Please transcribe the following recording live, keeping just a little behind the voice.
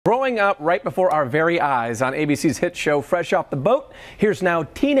Growing up right before our very eyes on ABC's hit show Fresh Off the Boat, here's now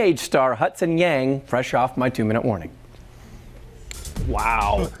teenage star Hudson Yang, fresh off my 2-minute warning.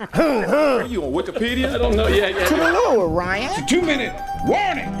 Wow. Are you on Wikipedia? I don't know. Yeah. Hello, Ryan. It's a 2-minute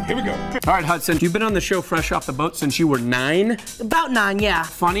warning. Here we go. All right, Hudson, you've been on the show Fresh Off the Boat since you were 9. About 9, yeah.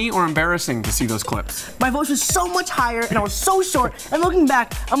 Funny or embarrassing to see those clips? My voice was so much higher and I was so short. And looking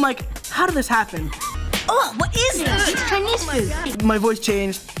back, I'm like, how did this happen? Oh, what is this? It's Chinese food. My voice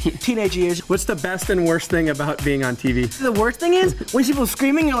changed. Teenage years. What's the best and worst thing about being on TV? The worst thing is when people are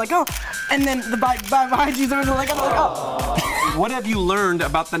screaming, you're like, oh, and then the behind you, they're like, oh. What have you learned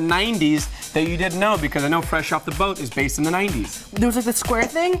about the 90s that you didn't know? Because I know Fresh Off the Boat is based in the 90s. There was like the square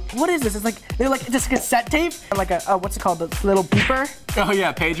thing. What is this? It's like, they're like this cassette tape. Like a, what's it called? The little beeper. Oh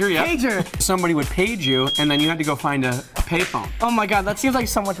yeah, pager, yeah. Pager. Somebody would page you and then you had to go find a payphone. Oh my God, that seems like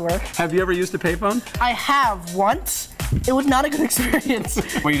so much work. Have you ever used a payphone? I have once. It was not a good experience.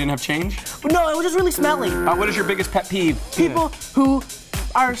 Well, you didn't have change? No, it was just really smelly. What is your biggest pet peeve? People who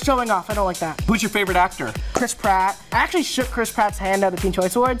are showing off. I don't like that. Who's your favorite actor? Chris Pratt. I actually shook Chris Pratt's hand at the Teen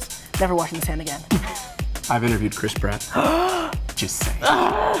Choice Awards. Never washing his hand again. I've interviewed Chris Pratt. Just saying.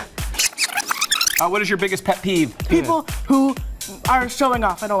 What is your biggest pet peeve? People who are showing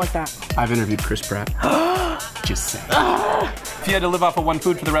off. I don't like that. I've interviewed Chris Pratt. Just saying. If you had to live off of one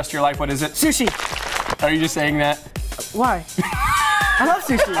food for the rest of your life, what is it? Sushi. Are you just saying that? Why? I love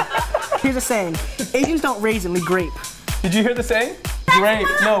sushi. Here's a saying. Asians don't raisin, we grape. Did you hear the saying? Grape.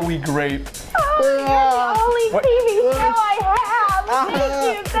 No, we grape. Oh, the only TV show I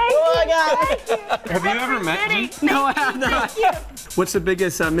have. Thank you. Have you ever met me? No, I have not. What's the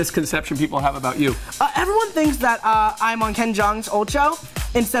biggest misconception people have about you? Everyone thinks that I'm on Ken Jeong's old show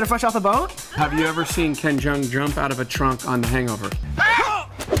instead of Fresh Off the Boat. Have you ever seen Ken Jeong jump out of a trunk on The Hangover?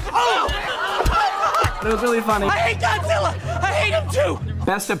 It was really funny. I hate Godzilla. I hate him too.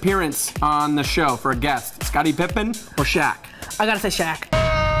 Best appearance on the show for a guest, Scottie Pippen or Shaq? I gotta say Shaq.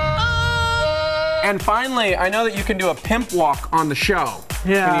 And finally, I know that you can do a pimp walk on the show.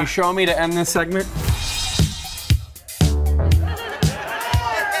 Yeah. Can you show me to end this segment?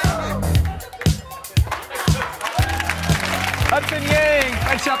 Hudson Yang,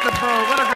 Fresh Off the Boat. What a